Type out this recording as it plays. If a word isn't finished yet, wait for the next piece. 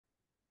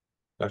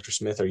Dr.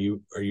 Smith, are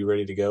you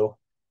ready to go?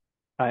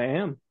 I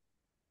am.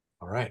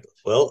 All right.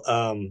 Well,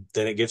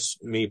 then it gives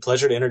me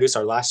pleasure to introduce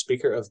our last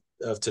speaker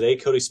of today.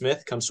 Cody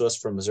Smith comes to us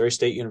from Missouri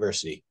State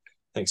University.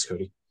 Thanks,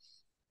 Cody.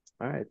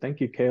 All right. Thank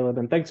you, Caleb.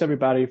 And thanks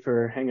everybody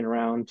for hanging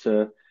around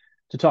to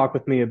talk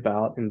with me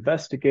about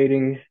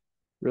investigating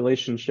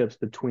relationships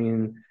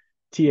between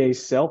TA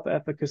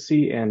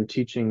self-efficacy and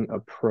teaching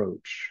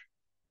approach.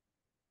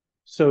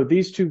 So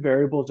these two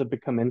variables have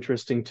become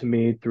interesting to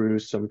me through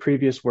some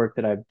previous work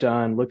that I've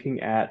done looking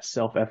at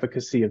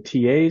self-efficacy of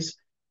TAs,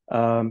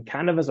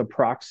 kind of as a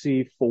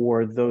proxy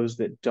for those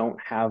that don't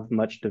have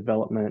much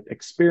development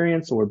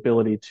experience or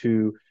ability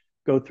to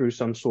go through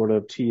some sort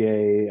of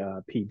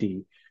TA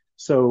PD.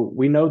 So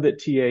we know that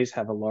TAs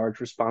have a large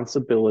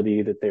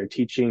responsibility, that they're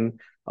teaching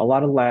a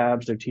lot of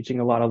labs, they're teaching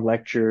a lot of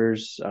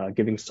lectures,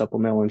 giving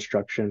supplemental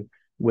instruction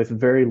with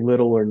very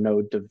little or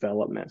no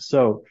development.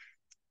 So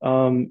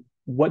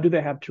what do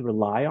they have to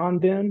rely on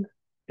then?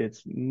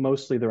 It's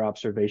mostly their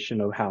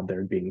observation of how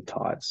they're being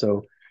taught.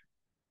 So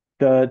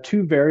the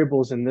two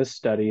variables in this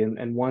study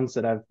and ones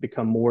that I've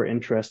become more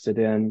interested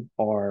in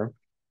are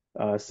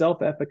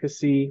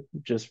self-efficacy,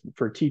 just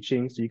for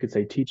teaching. So you could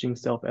say teaching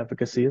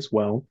self-efficacy as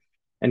well,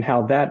 and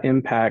how that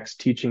impacts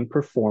teaching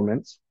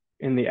performance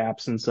in the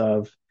absence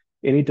of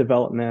any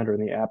development or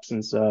in the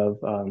absence of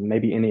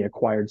maybe any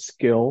acquired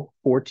skill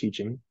for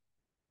teaching.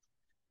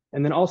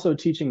 And then also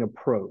teaching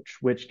approach,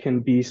 which can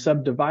be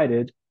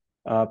subdivided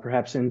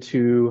perhaps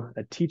into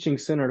a teaching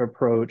centered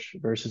approach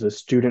versus a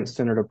student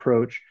centered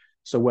approach.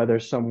 So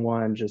whether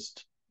someone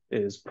just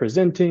is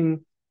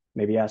presenting,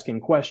 maybe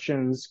asking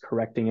questions,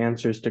 correcting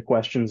answers to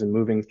questions, and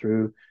moving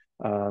through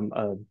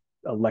a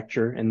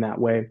lecture in that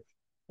way,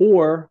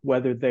 or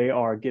whether they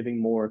are giving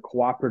more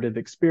cooperative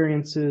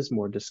experiences,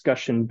 more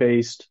discussion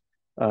based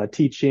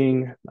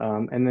teaching,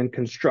 and then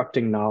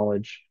constructing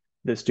knowledge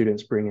that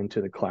students bring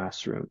into the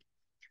classroom.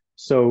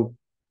 So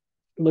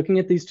looking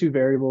at these two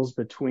variables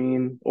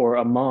between or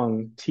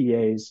among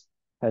TAs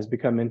has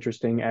become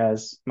interesting.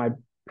 As my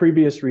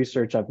previous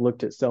research, I've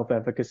looked at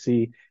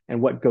self-efficacy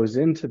and what goes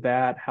into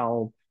that,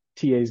 how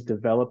TAs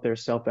develop their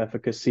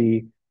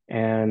self-efficacy,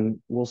 and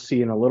we'll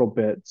see in a little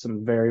bit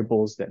some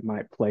variables that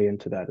might play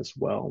into that as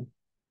well.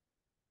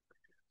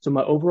 So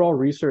my overall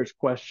research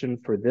question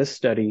for this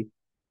study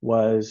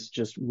was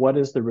just what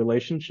is the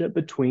relationship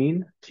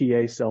between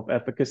TA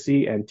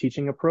self-efficacy and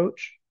teaching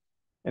approach?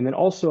 And then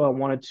also I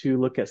wanted to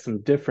look at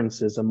some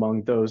differences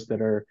among those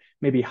that are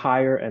maybe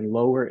higher and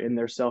lower in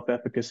their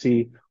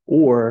self-efficacy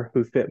or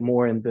who fit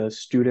more in the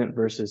student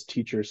versus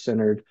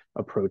teacher-centered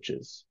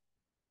approaches.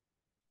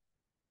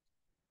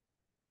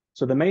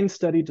 So the main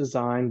study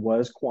design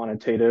was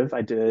quantitative.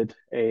 I did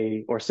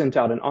or sent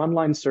out an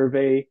online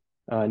survey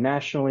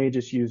nationally,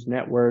 just used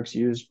networks,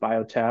 used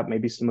BioTAP.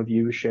 Maybe some of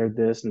you shared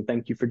this, and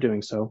thank you for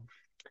doing so.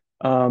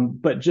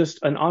 But just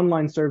an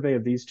online survey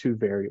of these two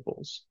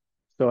variables.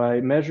 So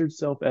I measured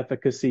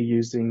self-efficacy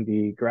using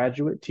the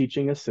Graduate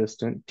Teaching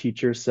Assistant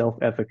Teacher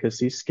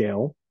Self-Efficacy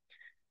Scale.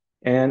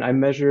 And I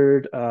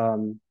measured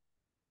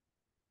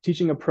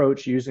teaching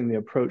approach using the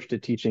Approach to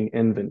Teaching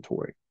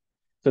Inventory.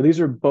 So these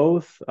are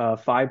both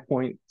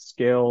 5-point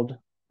scaled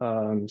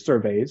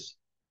surveys.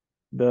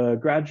 The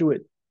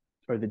graduate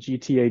or the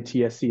GTA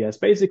TSCS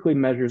basically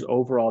measures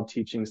overall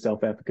teaching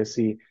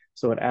self-efficacy.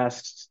 So it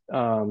asks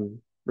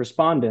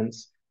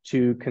respondents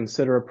to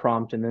consider a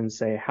prompt and then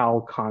say,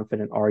 how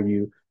confident are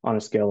you on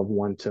a scale of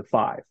 1 to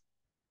 5?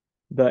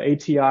 The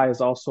ATI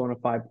is also on a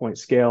 5-point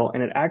scale,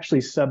 and it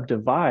actually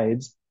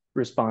subdivides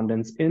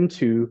respondents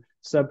into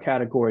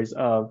subcategories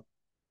of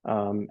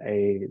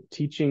a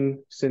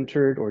teaching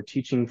centered or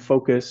teaching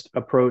focused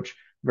approach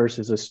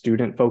versus a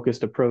student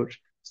focused approach,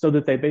 so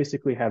that they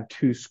basically have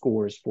two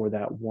scores for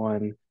that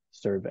one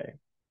survey.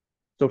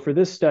 So for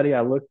this study,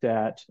 I looked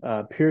at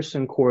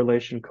Pearson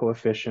correlation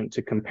coefficient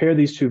to compare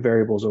these two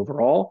variables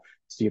overall,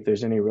 see if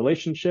there's any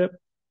relationship,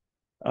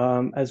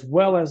 as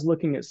well as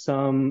looking at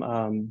some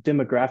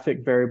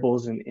demographic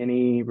variables and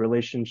any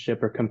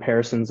relationship or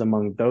comparisons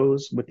among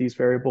those with these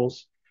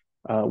variables,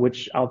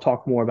 which I'll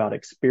talk more about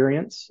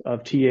experience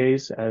of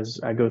TAs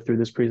as I go through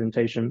this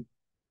presentation.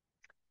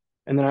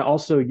 And then I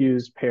also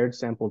used paired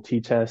sample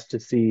t-test to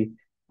see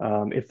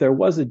if there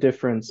was a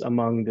difference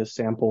among the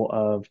sample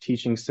of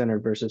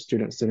teaching-centered versus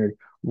student-centered.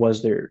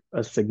 Was there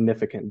a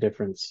significant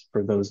difference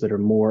for those that are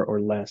more or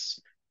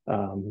less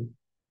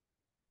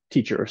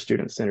teacher or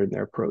student-centered in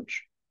their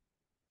approach?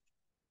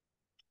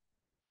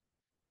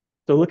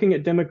 So looking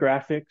at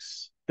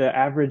demographics, the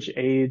average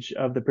age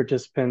of the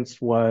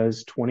participants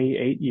was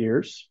 28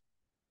 years.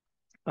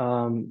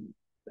 And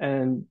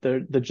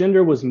the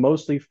gender was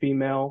mostly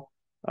female,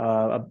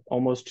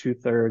 almost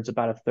 2/3,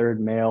 about a third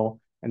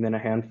male, and then a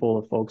handful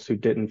of folks who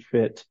didn't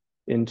fit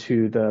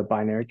into the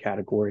binary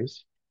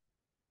categories.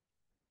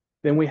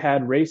 Then we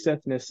had race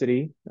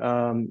ethnicity.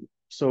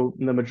 So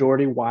the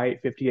majority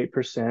white,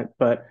 58%,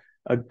 but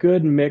a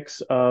good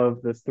mix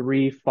of the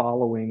three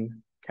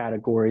following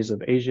categories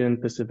of Asian,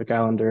 Pacific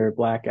Islander,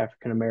 Black,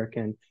 African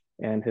American,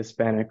 and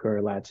Hispanic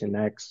or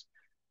Latinx.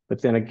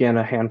 But then again,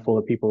 a handful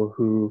of people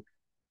who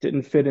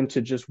didn't fit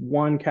into just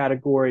one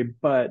category,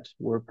 but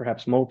were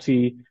perhaps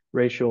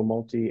multi-racial,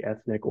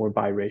 multi-ethnic, or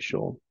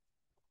biracial.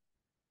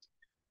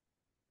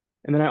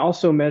 And then I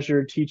also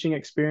measured teaching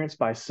experience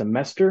by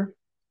semester.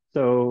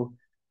 So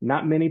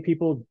not many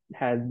people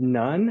had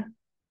none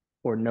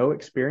or no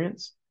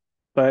experience,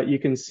 but you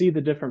can see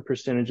the different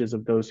percentages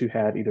of those who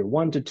had either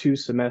 1 to 2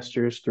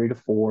 semesters, 3 to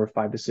 4,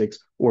 5 to 6,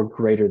 or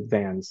greater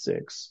than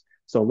 6.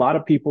 So a lot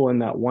of people in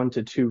that 1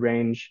 to 2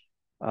 range,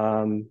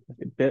 a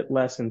bit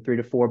less than 3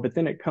 to 4, but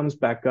then it comes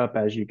back up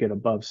as you get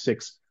above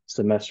 6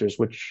 semesters,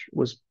 which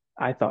was,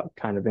 I thought,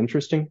 kind of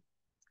interesting.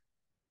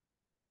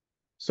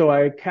 So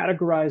I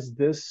categorized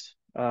this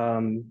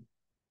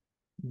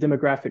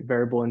demographic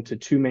variable into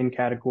 2 main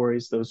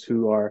categories: those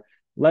who are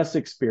less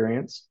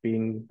experienced,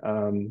 being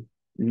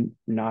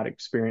not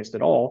experienced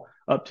at all,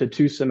 up to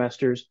 2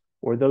 semesters,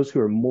 or those who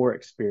are more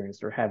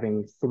experienced or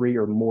having 3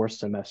 or more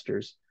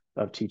semesters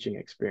of teaching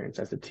experience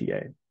as a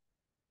TA.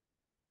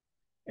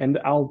 And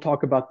I'll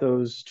talk about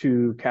those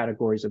 2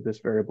 categories of this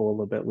variable a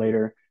little bit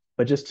later.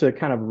 But just to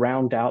kind of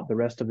round out the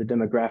rest of the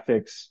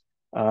demographics,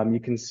 you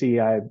can see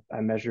I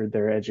measured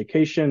their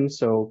education.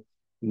 So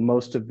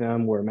most of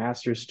them were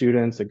master's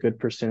students, a good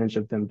percentage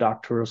of them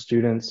doctoral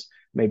students,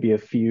 maybe a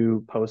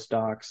few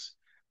postdocs.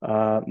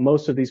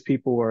 Most of these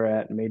people were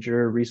at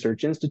major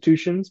research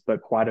institutions,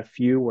 but quite a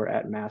few were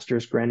at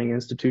master's granting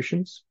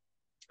institutions.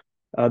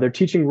 Their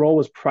teaching role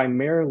was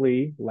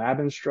primarily lab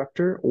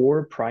instructor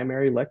or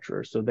primary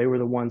lecturer. So they were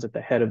the ones at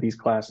the head of these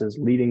classes,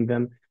 leading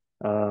them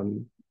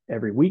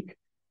every week.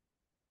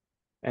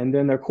 And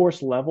then their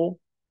course level,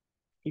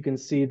 you can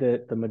see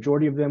that the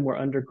majority of them were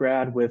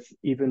undergrad, with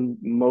even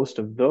most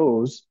of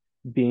those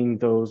being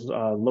those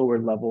lower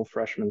level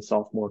freshman,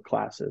 sophomore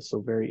classes.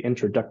 So very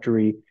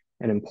introductory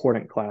and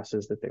important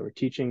classes that they were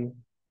teaching.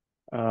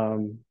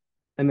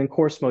 And then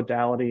course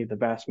modality, the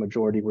vast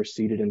majority were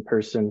seated in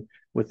person,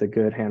 with a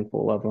good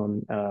handful of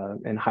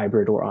them in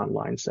hybrid or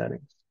online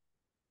settings.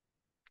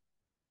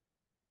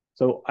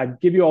 So I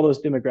give you all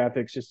those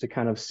demographics just to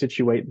kind of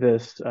situate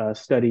this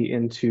study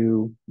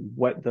into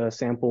what the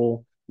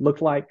sample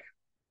looked like.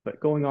 But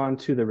going on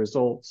to the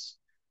results,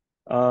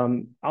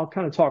 I'll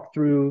kind of talk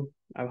through.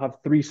 I'll have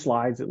 3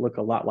 slides that look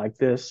a lot like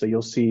this. So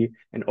you'll see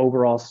an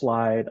overall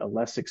slide, a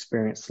less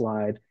experienced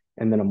slide,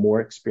 and then a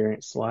more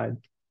experienced slide.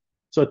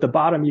 So at the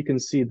bottom, you can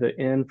see the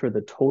N for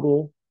the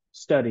total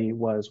study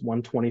was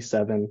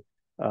 127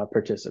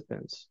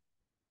 participants.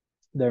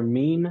 Their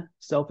mean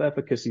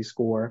self-efficacy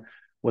score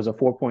was a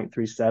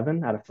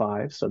 4.37 out of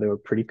 5, so they were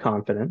pretty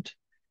confident.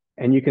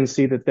 And you can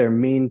see that their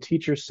mean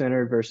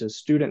teacher-centered versus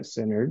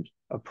student-centered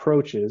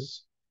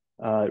approaches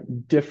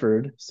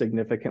differed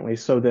significantly,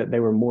 so that they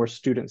were more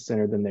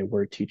student-centered than they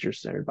were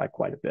teacher-centered by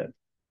quite a bit.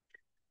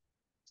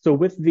 So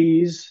with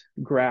these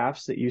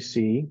graphs that you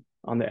see,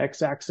 on the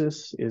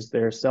x-axis is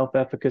their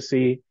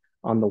self-efficacy,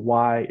 on the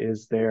y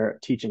is their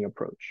teaching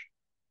approach.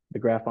 The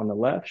graph on the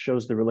left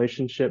shows the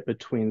relationship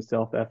between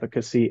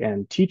self-efficacy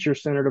and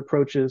teacher-centered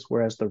approaches,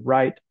 whereas the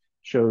right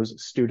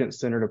shows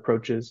student-centered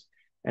approaches.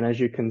 And as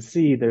you can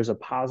see, there's a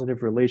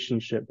positive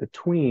relationship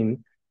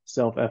between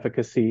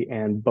self-efficacy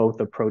and both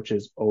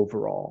approaches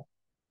overall.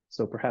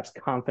 So perhaps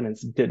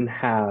confidence didn't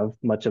have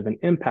much of an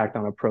impact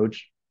on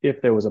approach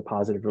if there was a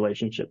positive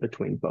relationship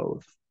between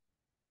both.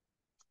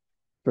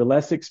 For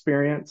less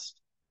experienced,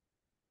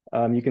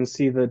 you can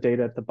see the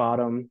data at the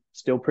bottom,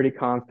 still pretty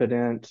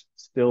confident,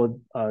 still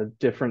a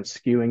different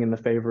skewing in the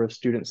favor of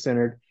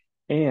student-centered,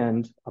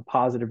 and a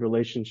positive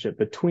relationship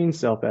between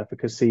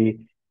self-efficacy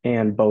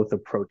and both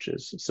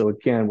approaches. So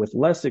again, with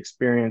less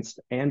experienced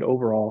and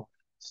overall,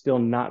 still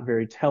not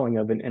very telling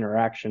of an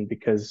interaction,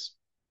 because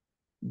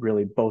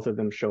really both of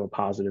them show a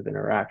positive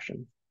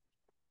interaction.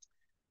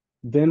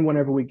 Then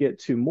whenever we get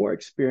to more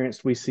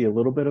experienced, we see a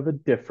little bit of a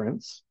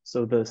difference.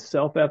 So the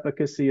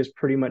self-efficacy is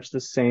pretty much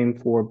the same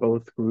for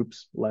both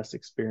groups, less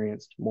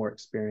experienced, more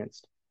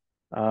experienced.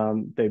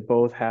 They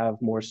both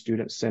have more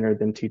student-centered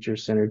than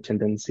teacher-centered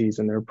tendencies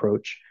in their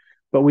approach.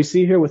 But we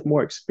see here with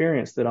more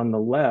experience that on the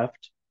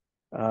left,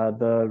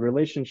 the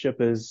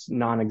relationship is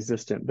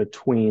non-existent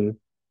between,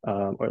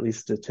 or at least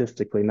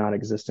statistically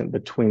non-existent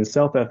between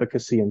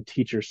self-efficacy and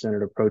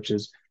teacher-centered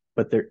approaches,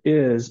 but there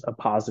is a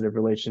positive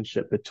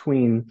relationship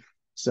between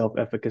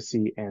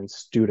self-efficacy and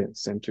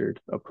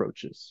student-centered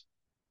approaches.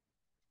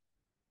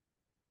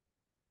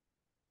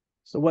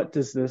 So what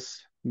does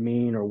this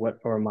mean, or what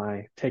are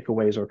my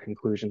takeaways or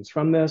conclusions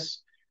from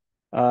this?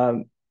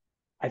 I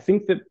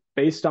think that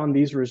based on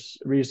these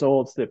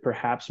results, that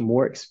perhaps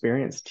more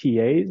experienced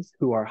TAs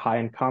who are high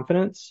in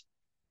confidence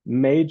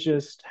may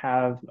just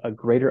have a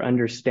greater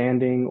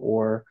understanding,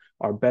 or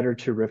are better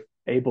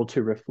able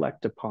to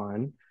reflect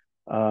upon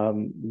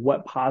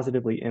what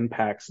positively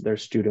impacts their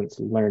students'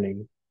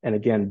 learning. And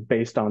again,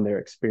 based on their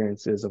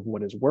experiences of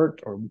what has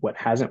worked or what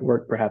hasn't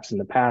worked perhaps in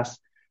the past.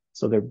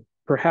 So they're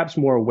perhaps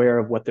more aware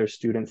of what their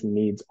students'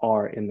 needs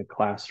are in the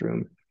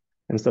classroom.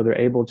 And so they're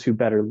able to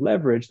better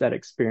leverage that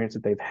experience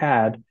that they've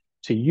had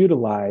to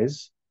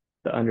utilize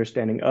the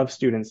understanding of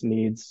students'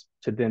 needs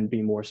to then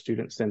be more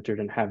student-centered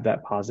and have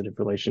that positive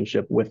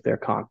relationship with their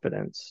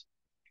confidence.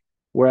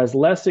 Whereas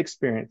less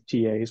experienced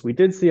TAs, we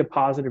did see a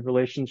positive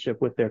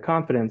relationship with their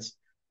confidence,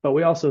 but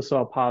we also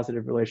saw a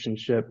positive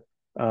relationship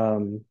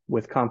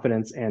with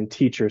confidence and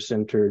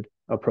teacher-centered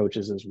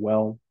approaches as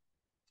well.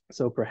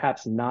 So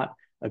perhaps not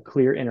a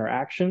clear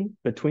interaction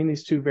between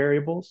these two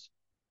variables,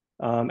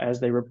 as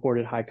they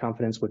reported high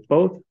confidence with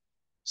both.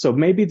 So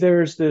maybe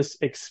there's this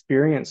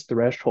experience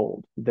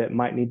threshold that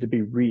might need to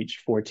be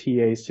reached for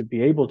TAs to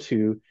be able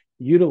to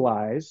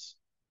utilize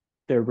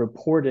their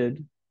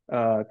reported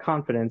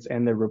confidence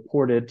and their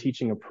reported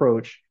teaching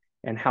approach,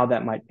 and how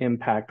that might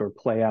impact or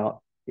play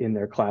out in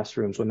their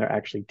classrooms when they're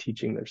actually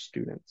teaching their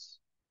students.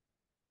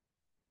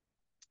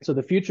 So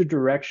the future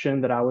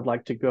direction that I would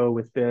like to go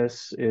with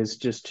this is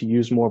just to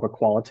use more of a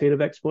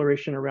qualitative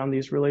exploration around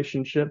these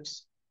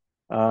relationships.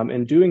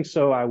 In doing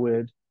so,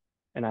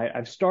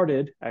 I've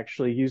started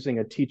actually using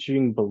a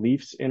teaching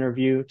beliefs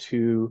interview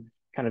to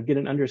kind of get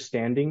an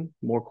understanding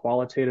more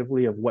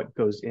qualitatively of what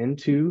goes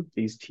into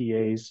these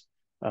TAs'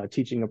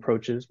 teaching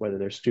approaches, whether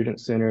they're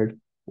student-centered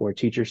or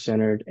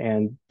teacher-centered,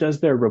 and does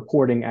their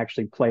reporting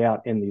actually play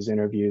out in these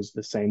interviews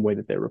the same way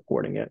that they're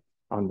reporting it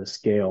on the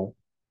scale.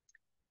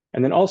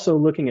 And then also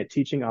looking at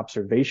teaching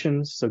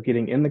observations, so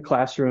getting in the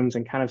classrooms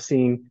and kind of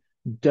seeing,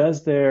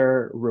 does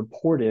their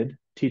reported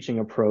teaching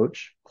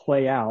approach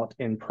play out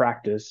in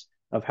practice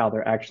of how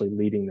they're actually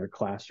leading their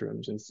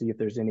classrooms, and see if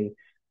there's any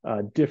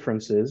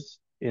differences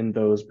in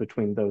those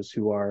between those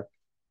who are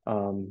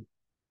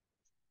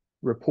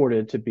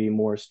reported to be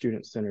more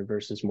student-centered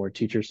versus more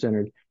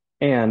teacher-centered,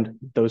 and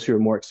those who are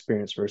more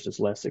experienced versus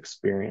less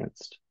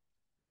experienced.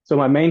 So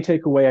my main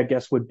takeaway, I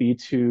guess, would be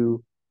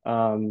to,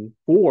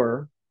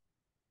 for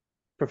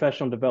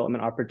professional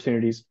development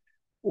opportunities,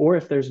 or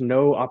if there's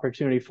no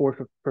opportunity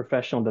for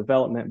professional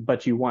development,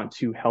 but you want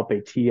to help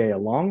a TA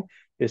along,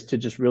 is to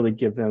just really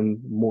give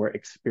them more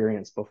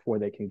experience before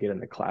they can get in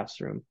the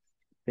classroom.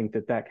 I think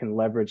that that can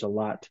leverage a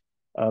lot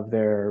of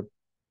their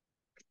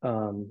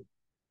kind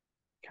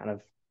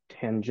of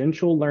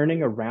tangential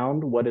learning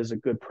around what is a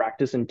good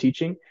practice in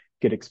teaching,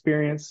 get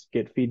experience,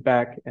 get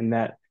feedback, and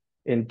that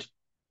in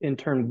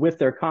turn with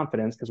their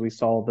confidence, because we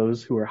saw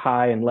those who are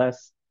high and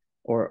less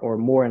or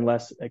more and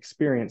less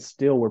experienced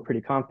still were pretty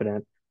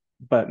confident,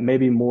 but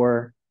maybe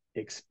more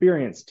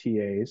experienced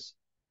TAs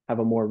have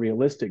a more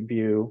realistic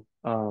view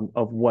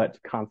of what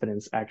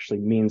confidence actually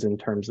means in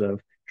terms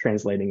of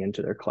translating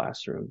into their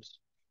classrooms.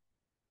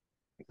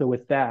 So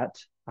with that,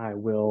 I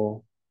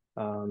will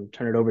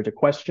turn it over to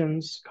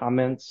questions,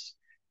 comments,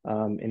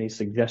 any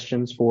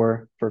suggestions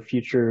for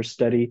future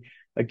study.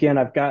 Again,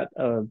 I've got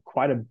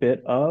quite a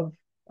bit of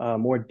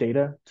more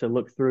data to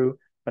look through,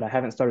 but I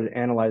haven't started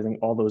analyzing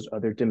all those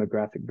other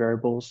demographic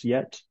variables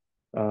yet.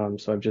 So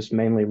I've just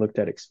mainly looked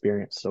at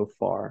experience so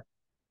far.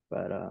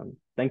 But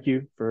thank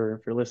you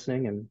for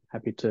listening, and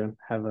happy to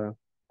have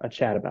a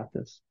chat about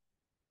this.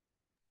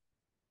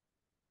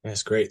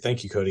 That's great.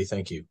 Thank you, Cody.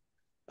 Thank you.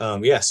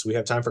 Yes, we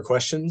have time for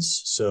questions,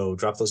 so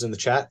drop those in the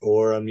chat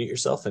or unmute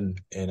yourself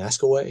and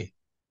ask away.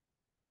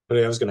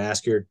 Cody, I was going to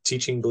ask, your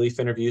teaching belief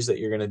interviews that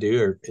you're going to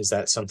do, or is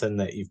that something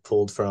that you've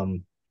pulled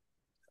from,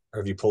 or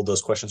have you pulled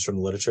those questions from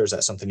the literature? Is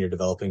that something you're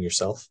developing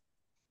yourself?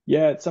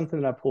 Yeah, it's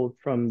something that I pulled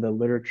from the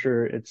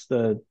literature. It's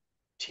the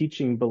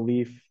teaching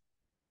belief.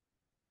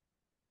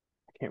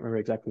 I can't remember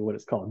exactly what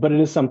it's called, but it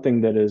is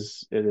something that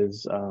is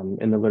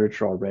in the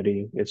literature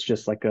already. It's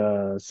just like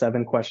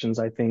 7 questions,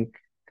 I think,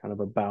 kind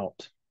of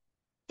about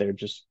their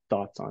just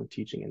thoughts on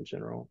teaching in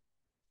general.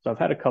 So I've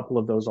had a couple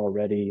of those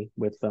already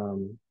with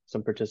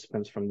some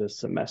participants from this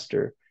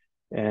semester,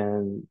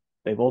 and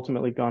they've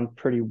ultimately gone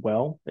pretty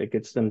well. It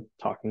gets them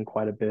talking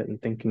quite a bit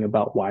and thinking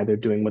about why they're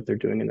doing what they're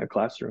doing in their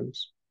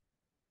classrooms.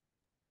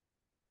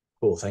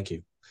 Cool. Thank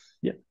you.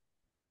 Yeah.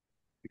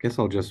 I guess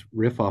I'll just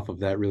riff off of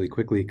that really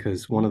quickly,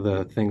 because one of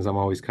the things I'm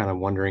always kind of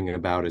wondering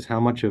about is how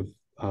much of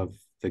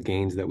the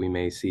gains that we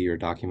may see or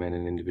document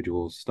in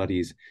individual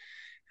studies,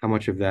 how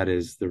much of that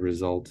is the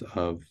result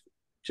of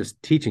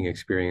just teaching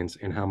experience,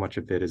 and how much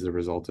of it is the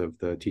result of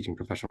the teaching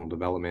professional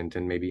development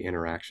and maybe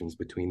interactions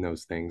between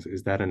those things.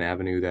 Is that an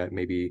avenue that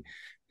maybe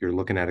you're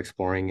looking at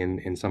exploring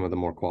in some of the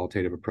more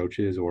qualitative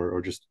approaches,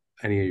 or just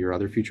any of your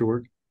other future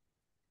work?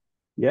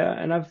 Yeah,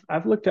 and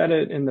I've looked at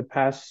it in the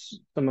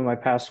past, some of my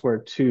past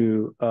work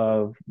too,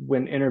 of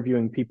when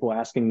interviewing people,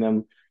 asking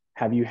them,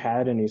 have you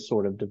had any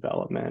sort of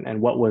development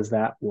and what was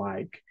that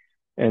like?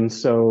 And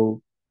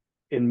so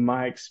in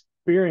my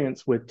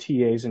experience with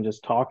TAs and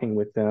just talking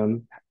with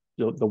them,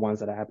 the ones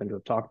that I happen to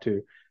have talked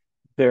to,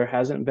 there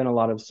hasn't been a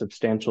lot of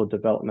substantial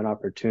development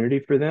opportunity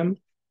for them.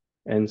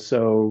 And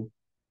so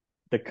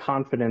the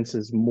confidence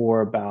is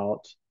more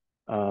about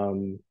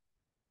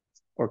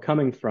or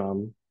coming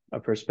from a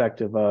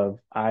perspective of,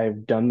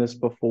 I've done this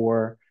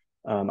before,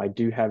 I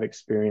do have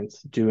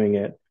experience doing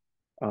it,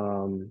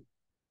 and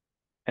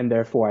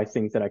therefore I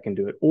think that I can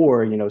do it.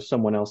 Or,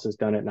 someone else has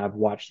done it and I've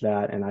watched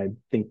that and I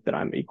think that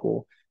I'm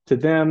equal to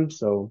them.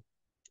 So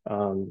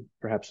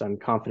perhaps I'm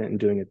confident in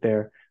doing it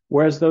there.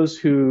 Whereas those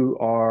who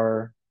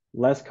are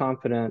less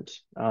confident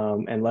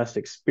and less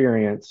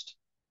experienced,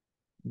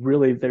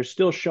 really, they're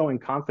still showing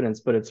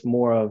confidence, but it's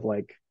more of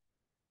like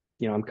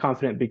I'm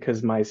confident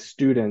because my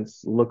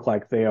students look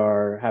like they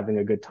are having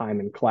a good time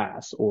in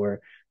class,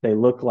 or they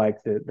look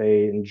like that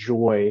they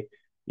enjoy,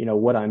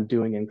 what I'm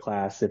doing in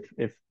class,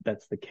 if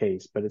that's the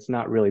case. But it's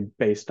not really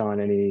based on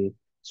any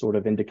sort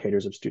of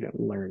indicators of student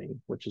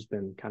learning, which has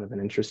been kind of an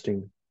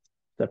interesting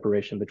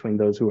separation between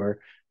those who are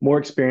more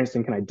experienced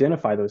and can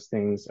identify those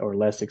things or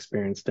less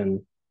experienced.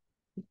 And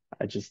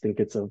I just think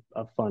it's a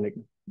fun,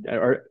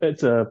 or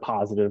it's a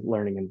positive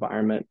learning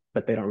environment,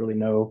 but they don't really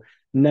know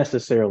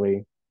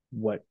necessarily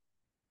what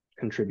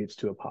contributes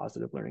to a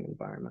positive learning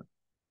environment.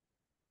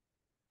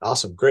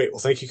 Awesome. Great. Well,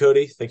 thank you,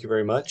 Cody. Thank you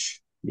very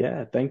much.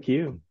 Yeah, thank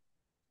you.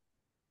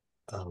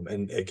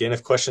 And again,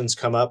 if questions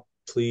come up,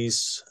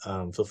 please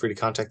feel free to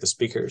contact the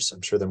speakers.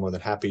 I'm sure they're more than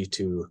happy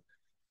to,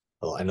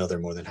 well, I know they're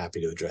more than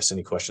happy to address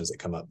any questions that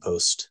come up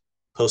post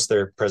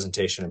their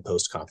presentation and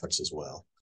post conference as well.